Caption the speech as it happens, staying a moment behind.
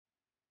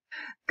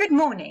Good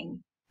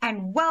morning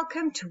and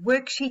welcome to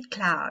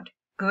WorksheetCloud,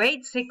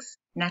 Grade 6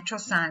 Natural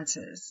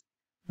Sciences.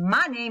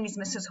 My name is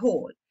Mrs.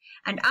 Hall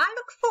and I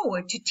look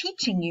forward to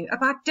teaching you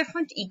about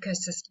different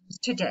ecosystems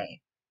today.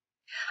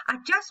 I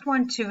just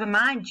want to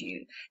remind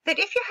you that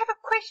if you have a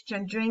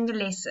question during the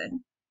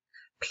lesson,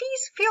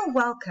 please feel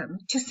welcome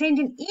to send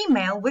an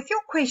email with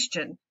your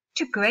question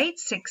to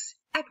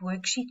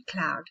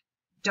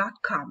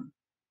grade6@worksheetcloud.com.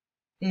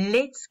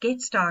 Let's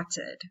get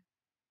started.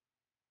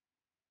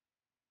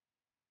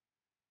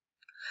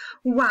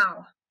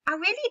 Wow, I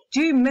really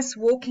do miss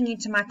walking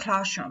into my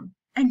classroom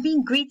and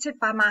being greeted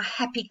by my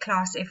happy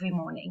class every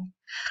morning.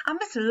 I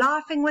miss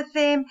laughing with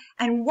them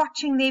and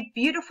watching their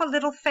beautiful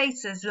little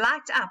faces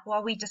light up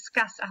while we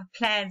discuss our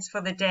plans for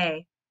the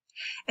day,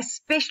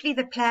 especially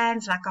the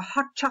plans like a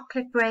hot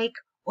chocolate break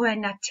or a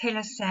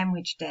Nutella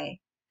sandwich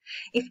day.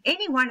 If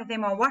any one of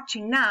them are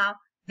watching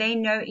now, they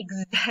know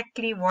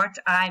exactly what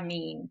I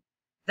mean.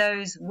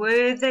 Those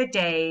were the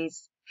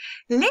days.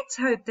 Let's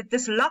hope that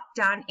this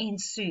lockdown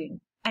ends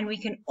soon and we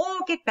can all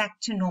get back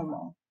to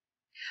normal.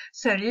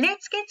 So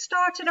let's get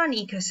started on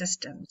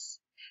ecosystems.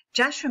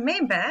 Just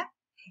remember,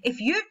 if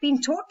you've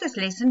been taught this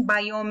lesson by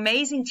your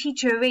amazing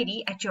teacher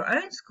already at your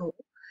own school,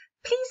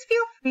 please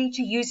feel free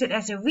to use it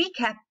as a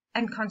recap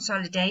and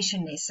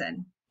consolidation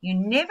lesson. You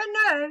never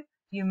know,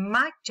 you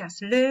might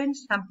just learn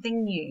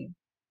something new.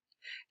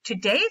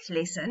 Today's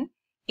lesson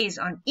is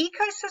on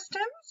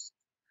ecosystems,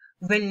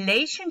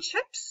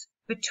 relationships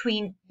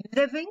between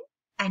living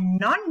and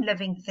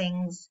non-living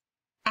things,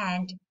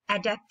 and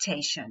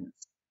adaptations.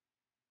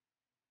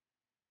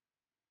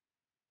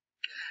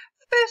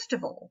 First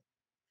of all,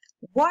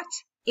 what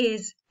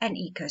is an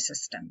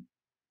ecosystem?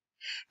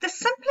 The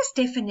simplest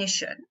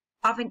definition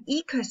of an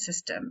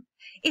ecosystem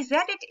is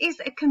that it is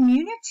a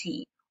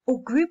community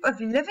or group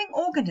of living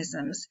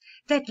organisms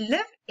that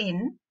live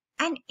in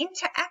and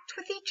interact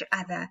with each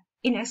other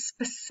in a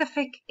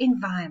specific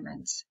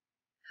environment.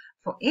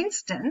 For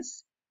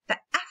instance, the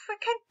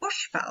African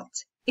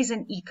bushveld is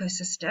an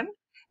ecosystem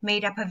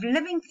made up of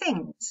living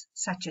things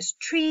such as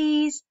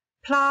trees,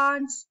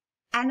 plants,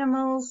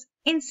 animals,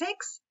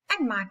 insects,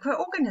 and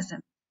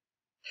microorganisms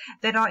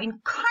that are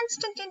in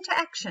constant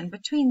interaction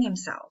between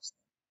themselves.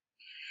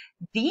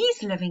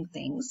 These living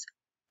things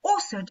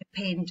also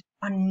depend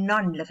on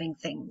non-living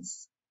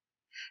things.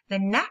 The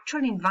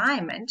natural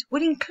environment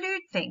would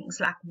include things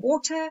like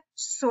water,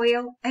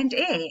 soil, and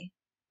air.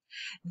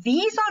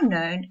 These are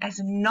known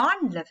as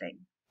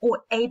non-living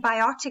or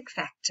abiotic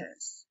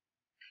factors.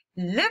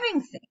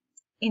 Living things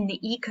in the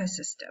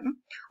ecosystem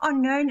are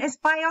known as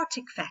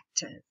biotic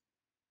factors.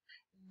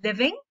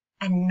 Living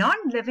and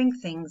non-living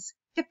things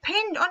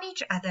depend on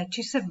each other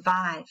to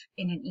survive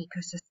in an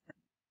ecosystem.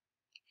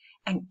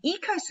 An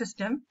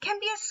ecosystem can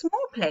be a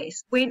small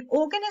place where an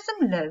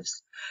organism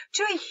lives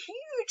to a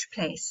huge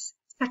place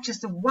such as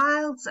the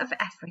wilds of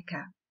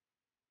Africa.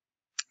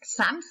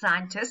 Some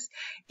scientists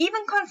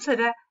even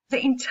consider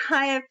the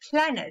entire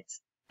planet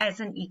as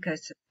an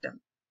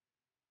ecosystem.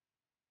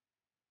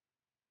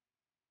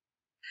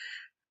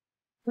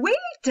 Where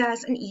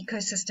does an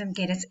ecosystem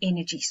get its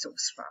energy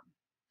source from?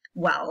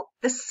 Well,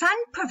 the sun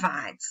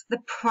provides the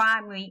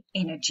primary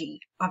energy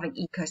of an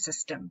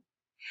ecosystem.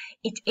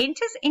 It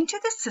enters into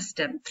the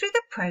system through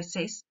the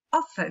process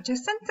of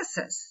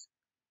photosynthesis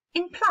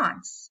in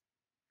plants.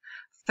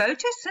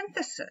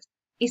 Photosynthesis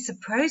is a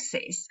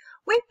process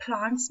where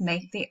plants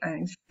make their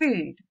own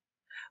food.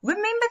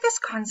 Remember this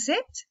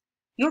concept?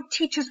 Your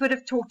teachers would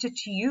have taught it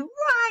to you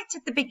right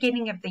at the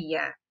beginning of the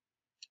year.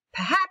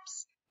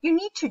 Perhaps you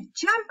need to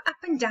jump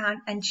up and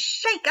down and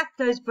shake up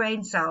those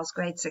brain cells,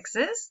 grade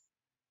 6s.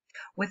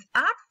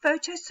 Without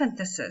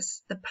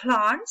photosynthesis, the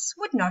plants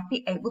would not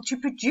be able to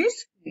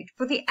produce food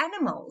for the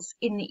animals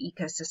in the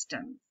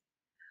ecosystem.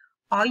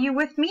 Are you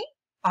with me?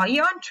 Are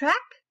you on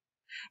track?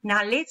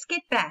 Now let's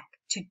get back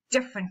to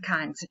different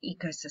kinds of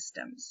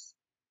ecosystems.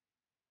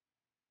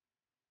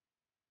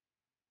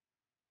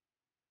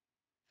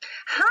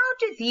 How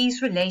do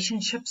these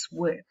relationships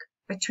work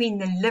between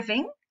the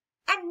living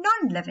and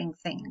non-living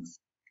things?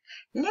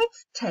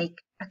 Let's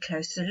take a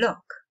closer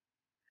look.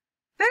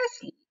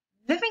 Firstly,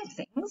 living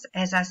things,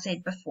 as I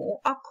said before,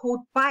 are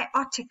called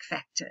biotic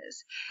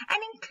factors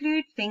and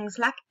include things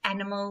like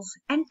animals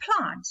and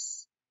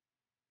plants.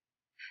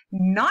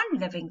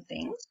 Non-living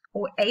things,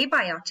 or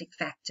abiotic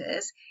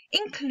factors,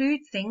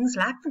 include things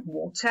like the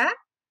water,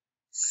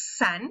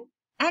 sun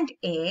and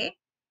air,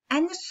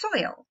 and the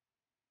soil.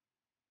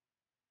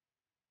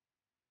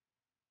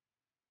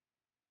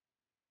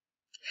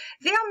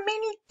 There are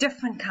many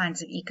different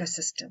kinds of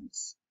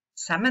ecosystems.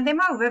 Some of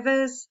them are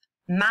rivers,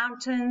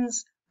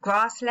 mountains,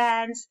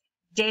 grasslands,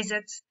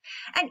 deserts,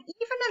 and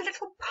even a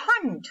little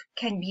pond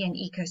can be an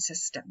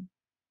ecosystem.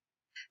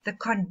 The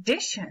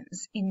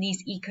conditions in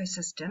these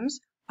ecosystems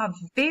are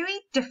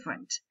very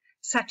different,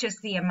 such as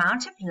the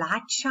amount of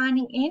light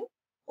shining in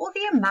or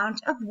the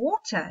amount of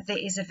water there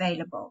is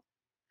available.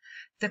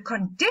 The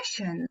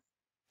conditions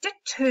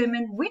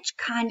determine which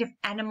kind of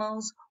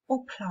animals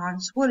or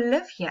plants will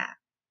live here.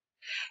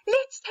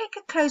 Let's take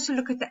a closer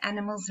look at the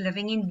animals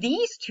living in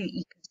these two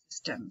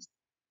ecosystems.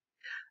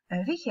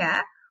 over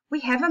here,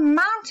 we have a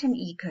mountain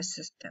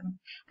ecosystem.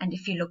 And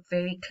if you look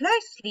very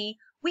closely,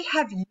 we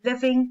have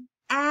living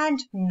and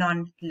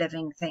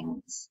non-living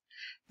things.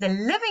 The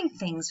living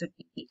things would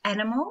be the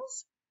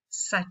animals,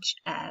 such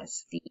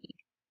as the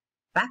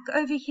buck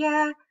over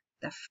here,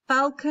 the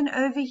falcon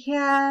over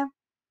here,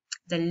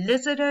 the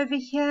lizard over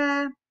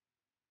here,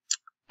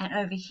 and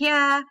over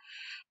here,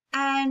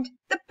 and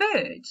the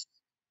birds.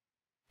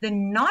 The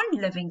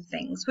non-living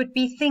things would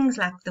be things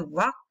like the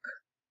rock,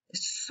 the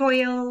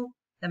soil,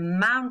 the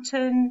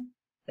mountain,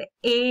 the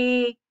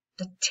air,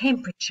 the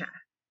temperature.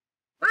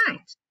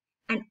 Right.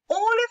 And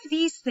all of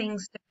these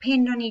things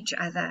depend on each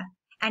other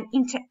and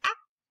interact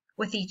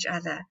with each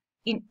other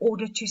in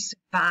order to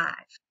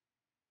survive.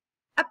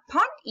 A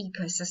pond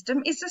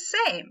ecosystem is the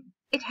same.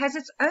 It has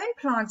its own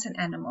plants and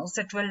animals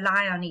that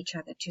rely on each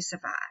other to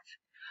survive.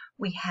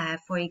 We have,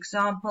 for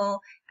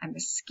example, a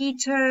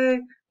mosquito,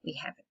 we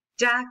have a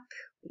duck,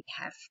 we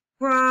have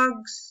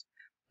frogs,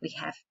 we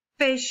have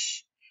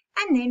fish,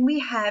 and then we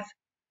have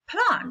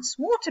plants,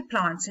 water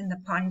plants in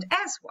the pond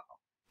as well.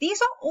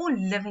 These are all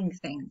living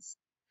things.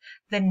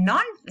 The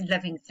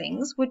non-living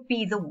things would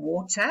be the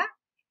water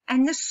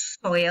and the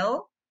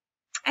soil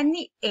and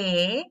the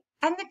air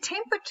and the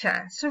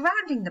temperature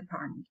surrounding the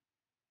pond.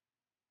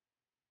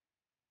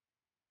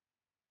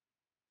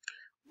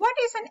 What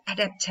is an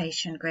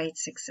adaptation, grade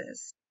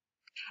 6s?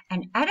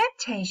 An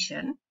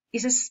adaptation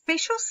is a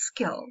special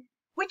skill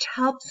which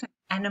helps an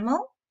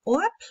animal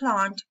or a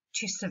plant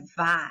to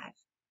survive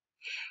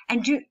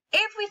and do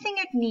everything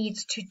it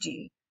needs to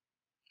do.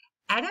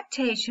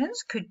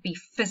 Adaptations could be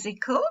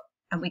physical,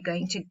 and we're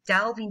going to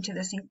delve into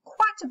this in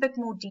quite a bit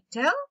more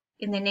detail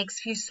in the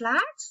next few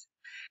slides.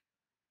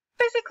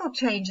 Physical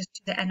changes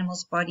to the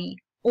animal's body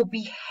or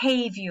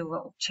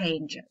behavioral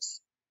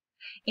changes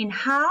in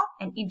how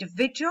an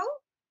individual,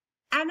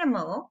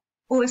 animal,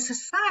 or a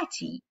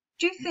society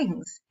do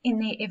things in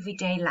their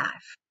everyday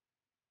life.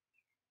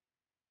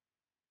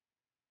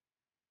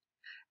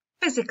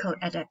 Physical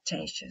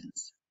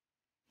adaptations.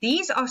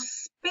 These are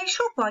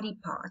special body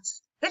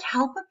parts that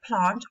help a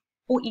plant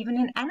or even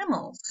an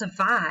animal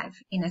survive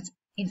in its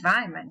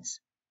environment.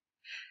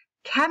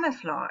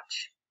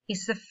 Camouflage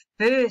is the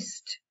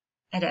first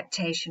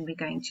adaptation we're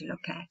going to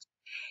look at.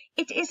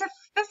 It is a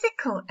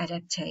physical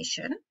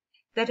adaptation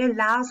that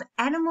allows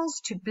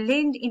animals to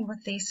blend in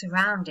with their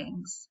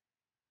surroundings.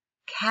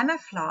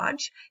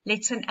 Camouflage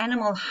lets an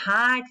animal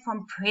hide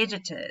from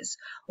predators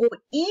or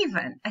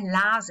even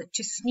allows it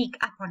to sneak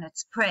up on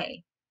its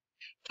prey.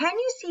 Can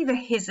you see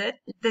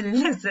the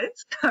lizard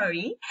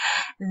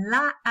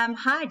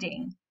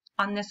hiding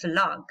on this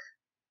log?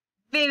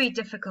 Very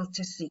difficult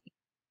to see.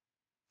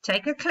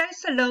 Take a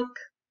closer look.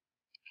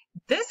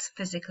 This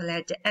physical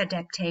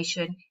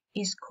adaptation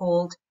is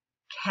called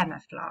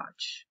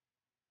camouflage.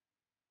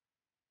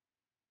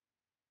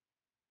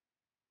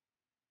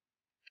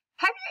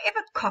 Have you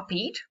ever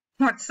copied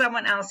what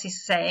someone else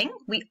is saying?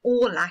 We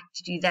all like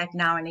to do that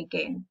now and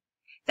again.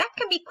 That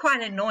can be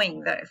quite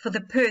annoying, though, for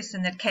the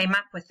person that came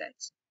up with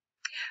it.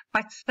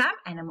 But some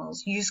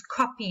animals use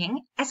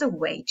copying as a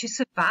way to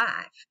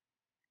survive.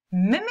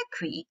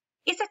 Mimicry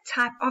is a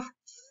type of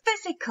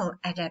physical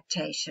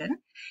adaptation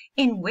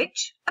in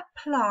which a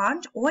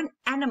plant or an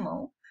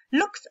animal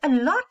looks a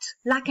lot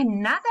like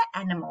another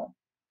animal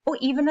or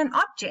even an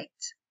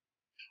object.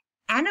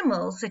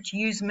 Animals that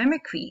use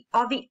mimicry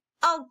are the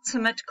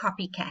ultimate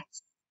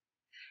copycats.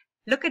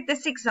 Look at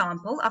this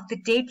example of the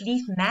dead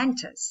leaf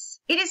mantis.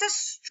 It is a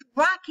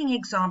striking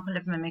example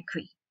of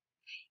mimicry.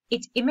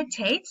 It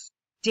imitates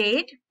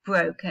dead,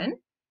 broken,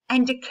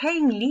 and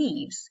decaying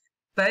leaves,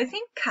 both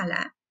in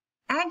color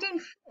and in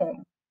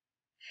form.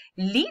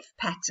 Leaf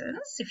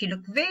patterns, if you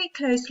look very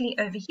closely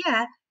over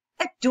here,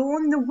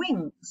 adorn the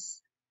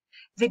wings.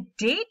 The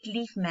dead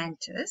leaf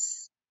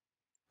mantis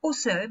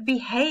also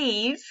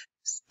behaves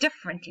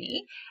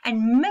differently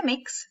and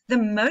mimics the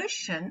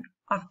motion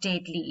of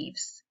dead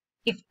leaves.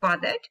 If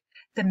bothered,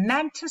 the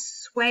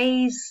mantis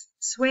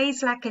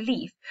sways like a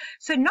leaf.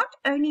 So not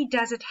only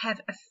does it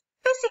have a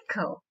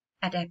physical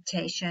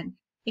adaptation,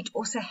 it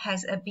also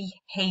has a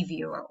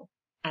behavioral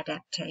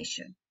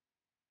adaptation.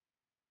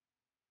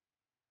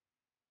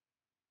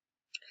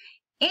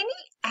 Any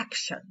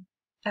action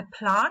a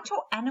plant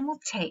or animal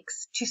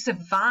takes to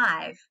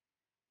survive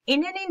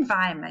in an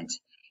environment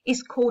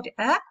is called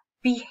a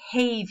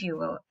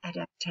behavioral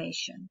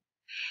adaptation.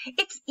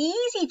 It's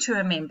easy to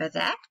remember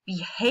that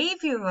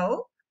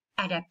behavioral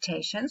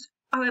adaptations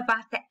are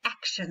about the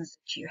actions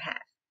that you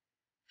have,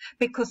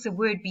 because the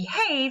word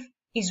behave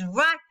is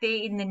right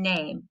there in the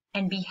name,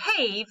 and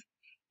behave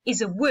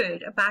is a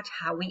word about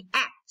how we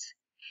act.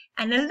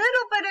 And a little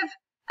bit of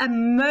a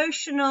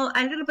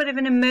little bit of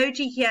an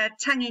emoji here,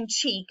 tongue in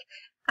cheek.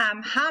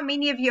 How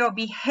many of you are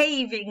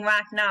behaving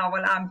right now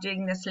while I'm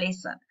doing this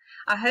lesson?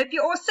 I hope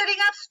you're all sitting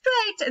up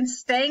straight and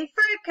staying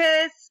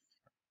focused.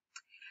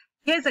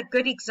 Here's a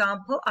good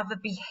example of a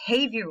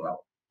behavioral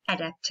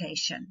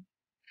adaptation.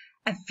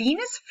 A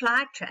Venus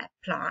flytrap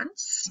plant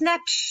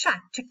snaps shut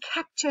to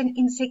capture an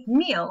insect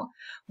meal,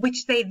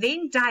 which they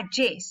then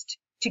digest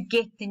to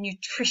get the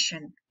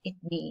nutrition it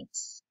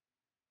needs.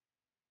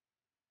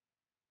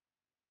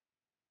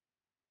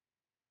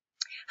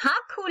 How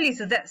cool is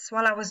this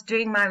while I was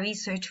doing my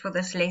research for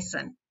this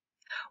lesson?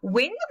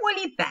 When the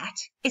woolly bat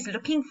is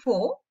looking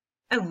for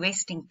a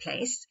resting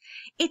place,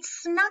 it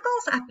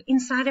snuggles up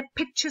inside a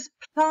pitcher's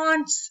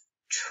plant's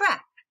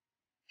trap.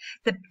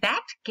 The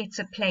bat gets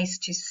a place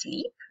to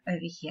sleep over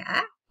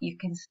here. You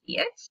can see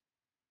it.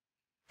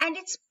 And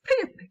its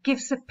poop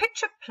gives the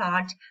pitcher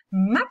plant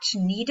much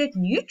needed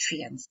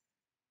nutrients.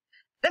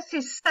 This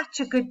is such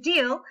a good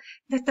deal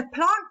that the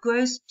plant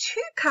grows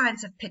 2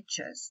 kinds of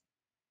pitchers.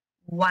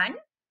 One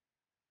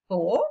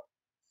for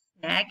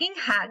snagging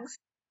hugs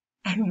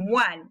and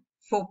one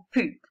for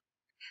poop.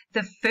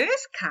 The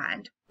first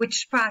kind,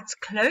 which sprouts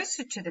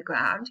closer to the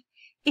ground,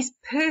 is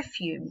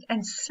perfumed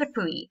and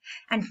slippery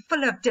and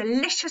full of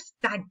delicious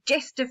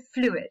digestive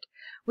fluid,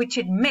 which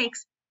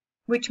makes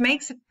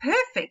it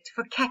perfect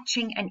for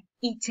catching and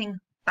eating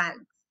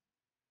bugs.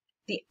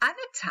 The other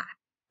type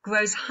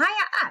grows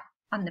higher up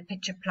on the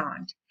pitcher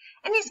plant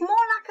and is more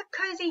like a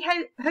cozy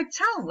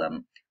hotel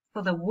room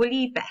for the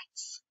woolly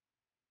bats.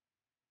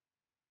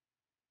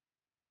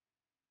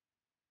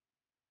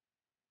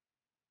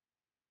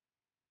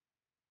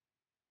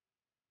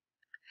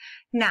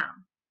 Now,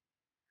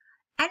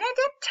 an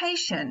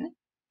adaptation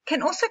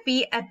can also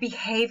be a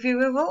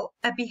behavioral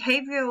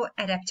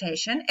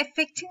adaptation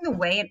affecting the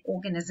way an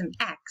organism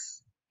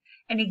acts.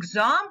 An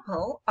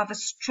example of a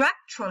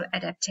structural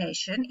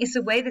adaptation is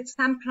the way that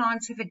some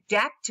plants have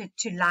adapted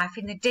to life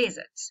in the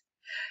desert.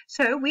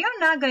 So we are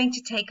now going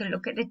to take a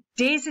look at a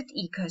desert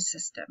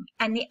ecosystem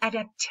and the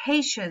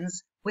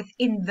adaptations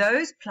within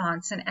those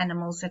plants and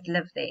animals that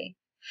live there.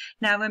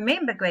 Now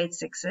remember, grade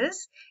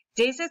 6s,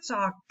 deserts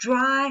are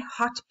dry,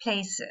 hot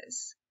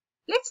places.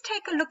 Let's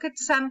take a look at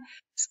some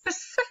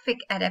specific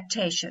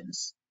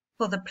adaptations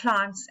for the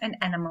plants and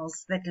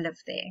animals that live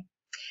there.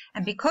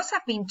 And because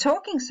I've been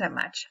talking so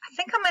much, I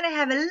think I'm going to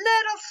have a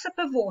little sip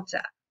of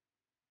water.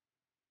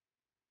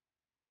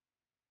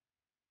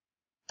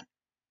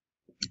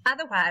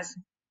 Otherwise,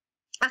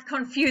 I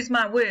confuse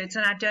my words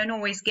and I don't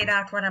always get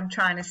out what I'm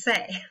trying to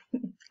say.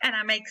 And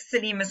I make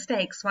silly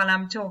mistakes while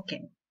I'm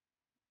talking.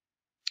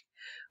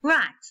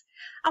 Right,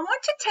 I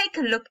want to take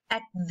a look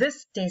at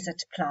this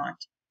desert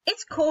plant.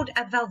 It's called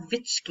a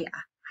Welwitschia.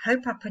 I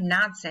hope I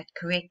pronounced that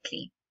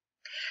correctly.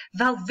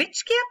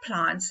 Welwitschia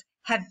plants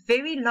have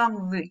very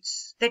long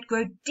roots that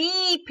grow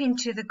deep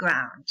into the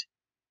ground.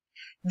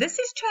 This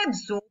is to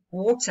absorb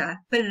water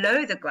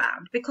below the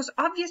ground because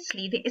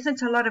obviously there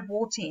isn't a lot of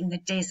water in the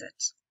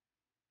desert.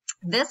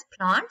 This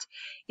plant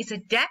is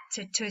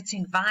adapted to its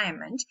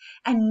environment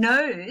and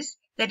knows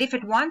that if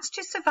it wants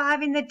to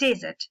survive in the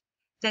desert,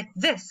 that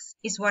this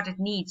is what it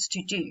needs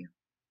to do.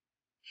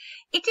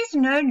 It is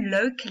known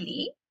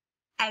locally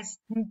as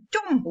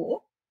Ntombo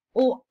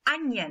or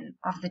onion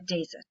of the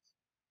desert.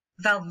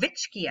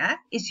 Welwitschia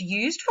is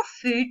used for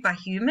food by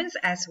humans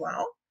as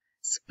well,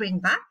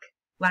 springbuck,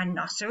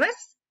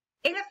 rhinoceros,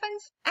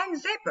 elephants and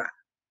zebra.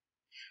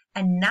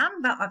 A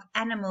number of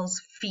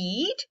animals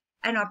feed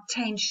and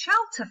obtain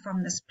shelter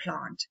from this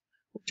plant,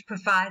 which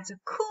provides a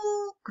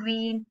cool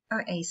green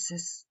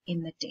oasis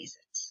in the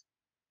desert.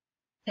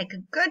 Take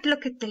a good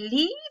look at the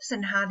leaves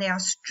and how they are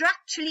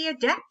structurally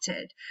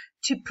adapted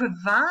to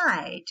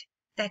provide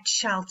that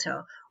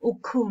shelter or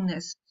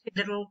coolness to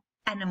little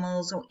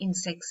animals or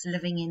insects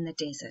living in the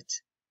desert.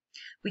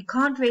 We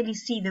can't really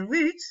see the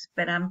roots,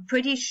 but I'm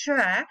pretty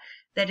sure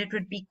that it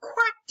would be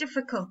quite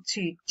difficult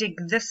to dig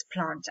this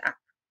plant up.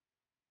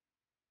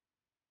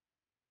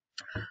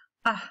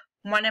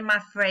 One of my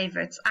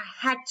favorites. I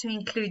had to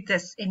include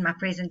this in my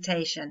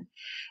presentation.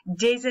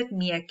 Desert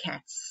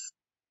meerkats.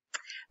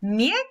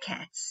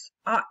 Meerkats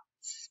are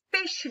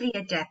specially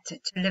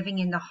adapted to living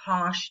in the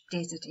harsh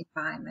desert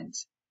environment.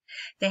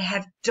 They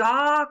have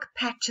dark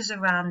patches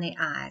around their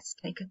eyes.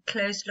 Take a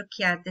close look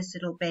here at this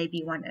little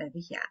baby one over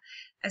here,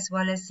 as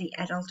well as the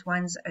adult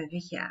ones over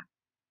here.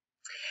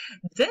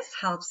 This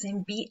helps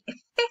them be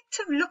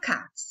effective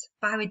lookouts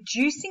by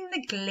reducing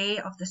the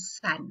glare of the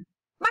sun,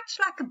 much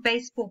like a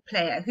baseball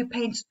player who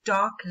paints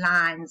dark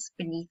lines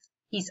beneath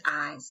his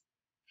eyes.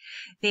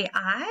 Their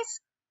eyes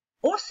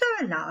also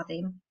allow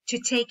them to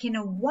take in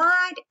a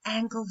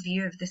wide-angle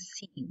view of the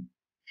scene.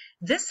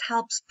 This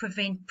helps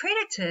prevent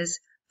predators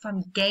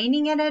from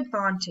gaining an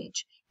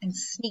advantage and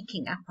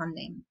sneaking up on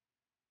them.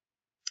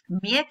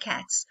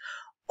 Meerkats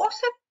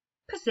also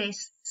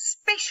possess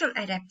special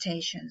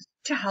adaptations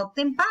to help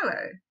them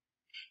burrow.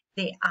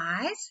 Their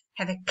eyes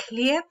have a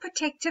clear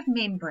protective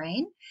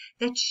membrane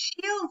that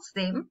shields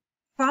them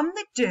from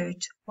the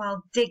dirt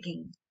while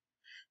digging.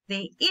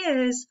 Their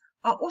ears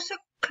are also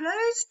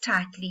closed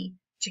tightly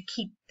to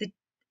keep the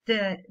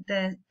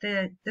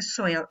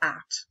soil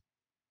out,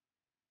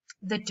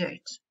 the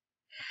dirt.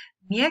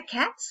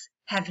 Meerkats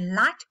have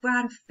light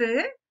brown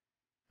fur,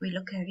 we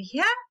look over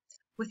here,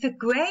 with a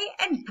grey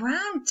and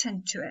brown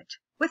tint to it,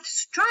 with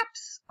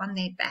stripes on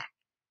their back.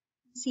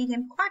 You can see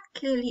them quite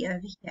clearly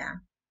over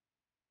here.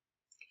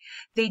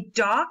 Their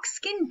dark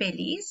skin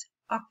bellies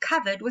are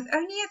covered with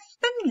only a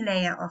thin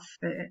layer of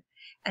fur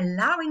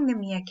allowing the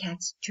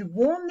meerkats to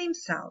warm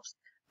themselves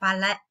by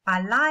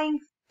lying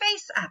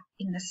face up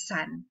in the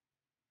sun.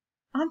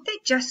 Aren't they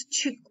just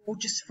too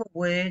gorgeous for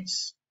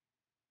words?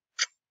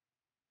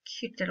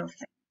 Cute little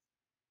thing.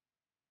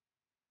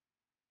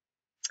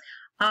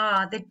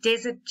 Ah, the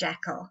desert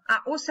jackal. I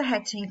also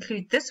had to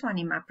include this one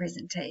in my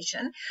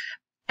presentation.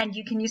 And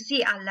you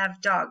see I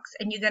love dogs,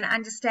 and you're going to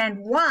understand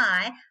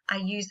why I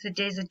use the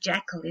desert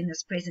jackal in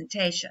this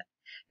presentation.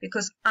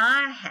 Because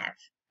I have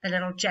a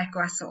little Jack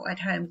Russell at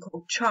home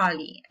called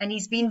Charlie, and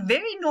he's been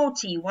very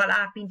naughty while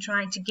I've been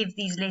trying to give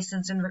these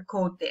lessons and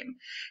record them.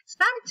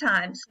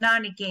 Sometimes, now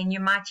and again,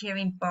 you might hear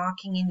him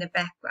barking in the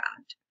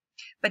background.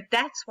 But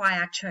that's why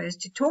I chose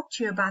to talk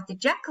to you about the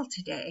jackal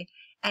today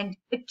and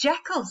the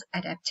jackal's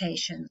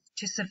adaptations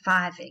to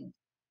surviving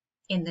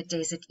in the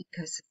desert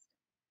ecosystem.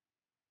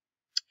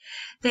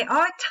 They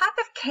are a type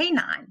of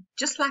canine,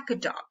 just like a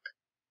dog,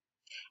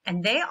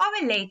 and they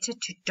are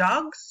related to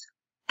dogs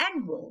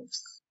and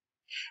wolves.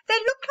 They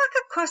look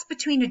like a cross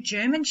between a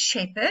German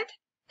shepherd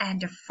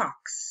and a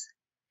fox.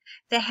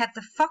 They have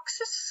the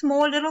fox's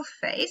small little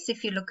face.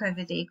 If you look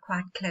over there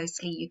quite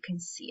closely, you can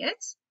see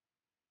it.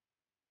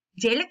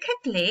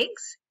 Delicate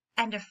legs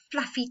and a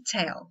fluffy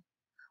tail,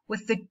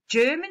 with the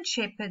German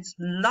shepherd's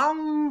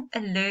long,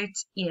 alert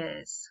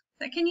ears.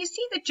 So can you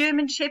see the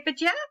German shepherd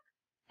here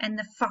and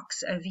the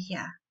fox over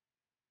here?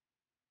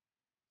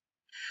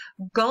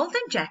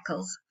 Golden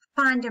jackals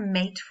find a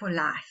mate for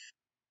life.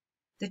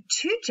 The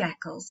two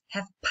jackals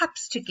have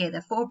pups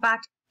together for about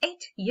 8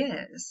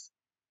 years.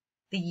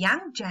 The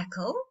young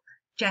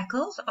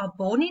jackals are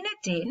born in a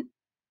den,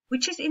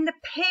 which is in the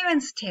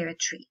parents'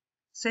 territory,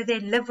 so they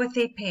live with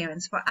their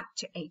parents for up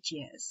to 8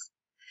 years.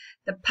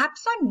 The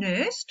pups are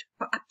nursed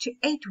for up to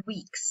 8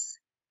 weeks.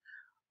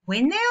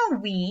 When they are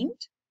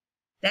weaned,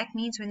 that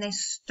means when they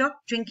stop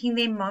drinking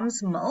their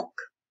mom's milk,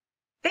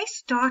 they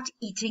start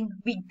eating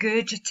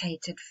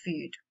regurgitated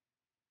food.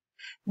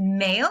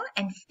 Male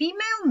and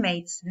female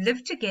mates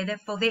live together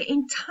for their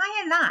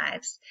entire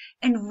lives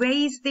and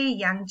raise their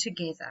young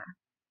together.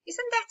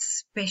 Isn't that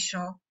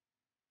special?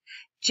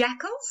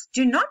 Jackals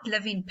do not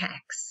live in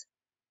packs.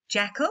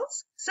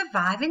 Jackals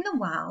survive in the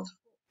wild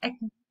at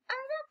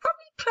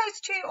probably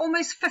close to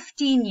almost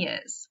 15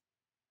 years.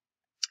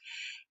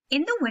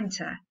 In the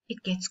winter,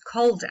 it gets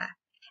colder,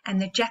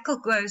 and the jackal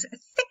grows a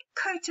thick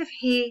coat of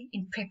hair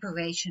in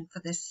preparation for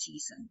this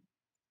season.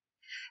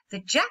 The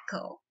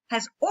jackal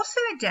has also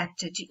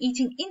adapted to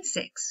eating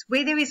insects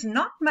when there is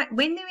not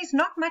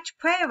much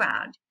prey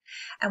around,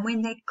 and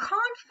when they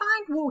can't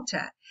find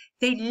water,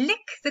 they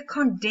lick the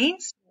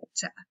condensed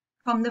water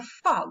from the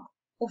fog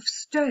off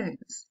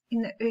stones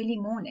in the early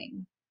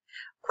morning.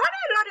 Quite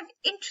a lot of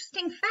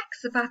interesting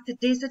facts about the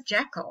desert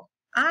jackal.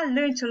 I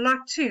learned a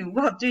lot too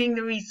while doing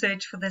the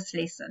research for this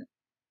lesson.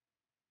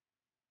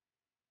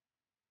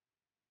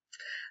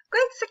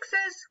 Grade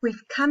 6ers,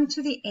 we've come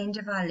to the end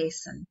of our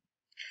lesson.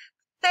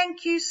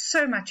 Thank you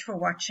so much for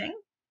watching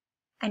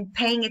and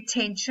paying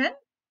attention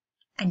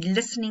and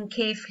listening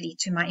carefully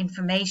to my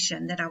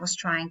information that I was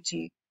trying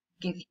to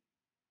give you.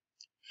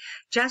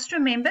 Just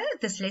remember,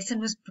 this lesson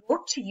was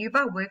brought to you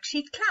by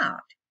WorksheetCloud.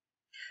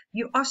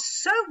 You are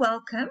so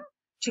welcome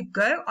to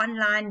go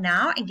online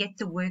now and get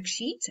the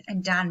worksheet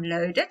and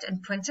download it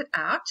and print it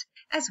out,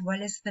 as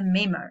well as the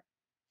memo.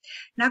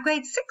 Now,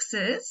 grade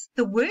 6ers,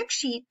 the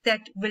worksheet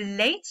that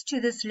relates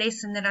to this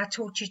lesson that I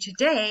taught you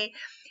today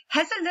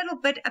has a little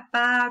bit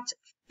about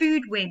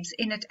food webs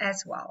in it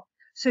as well.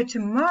 So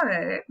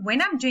tomorrow,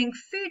 when I'm doing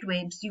food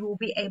webs, you will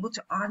be able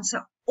to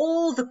answer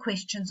all the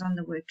questions on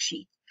the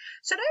worksheet.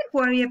 So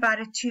don't worry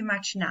about it too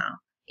much now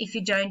if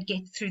you don't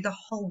get through the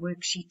whole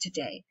worksheet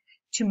today.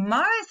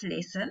 Tomorrow's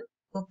lesson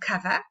will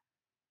cover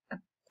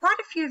quite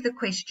a few of the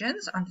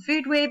questions on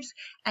food webs,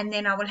 and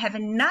then I will have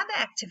another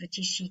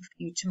activity sheet for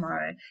you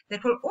tomorrow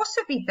that will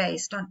also be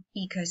based on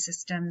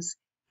ecosystems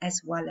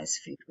as well as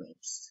food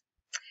webs.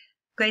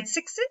 Grade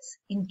 6ers,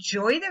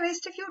 enjoy the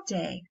rest of your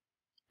day.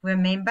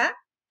 Remember,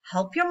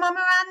 help your mom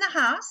around the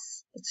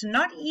house. It's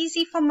not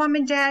easy for mom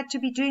and dad to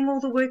be doing all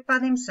the work by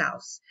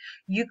themselves.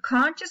 You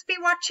can't just be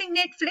watching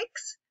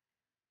Netflix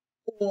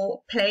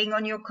or playing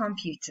on your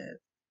computer.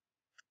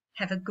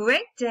 Have a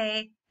great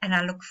day, and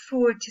I look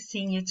forward to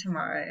seeing you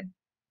tomorrow.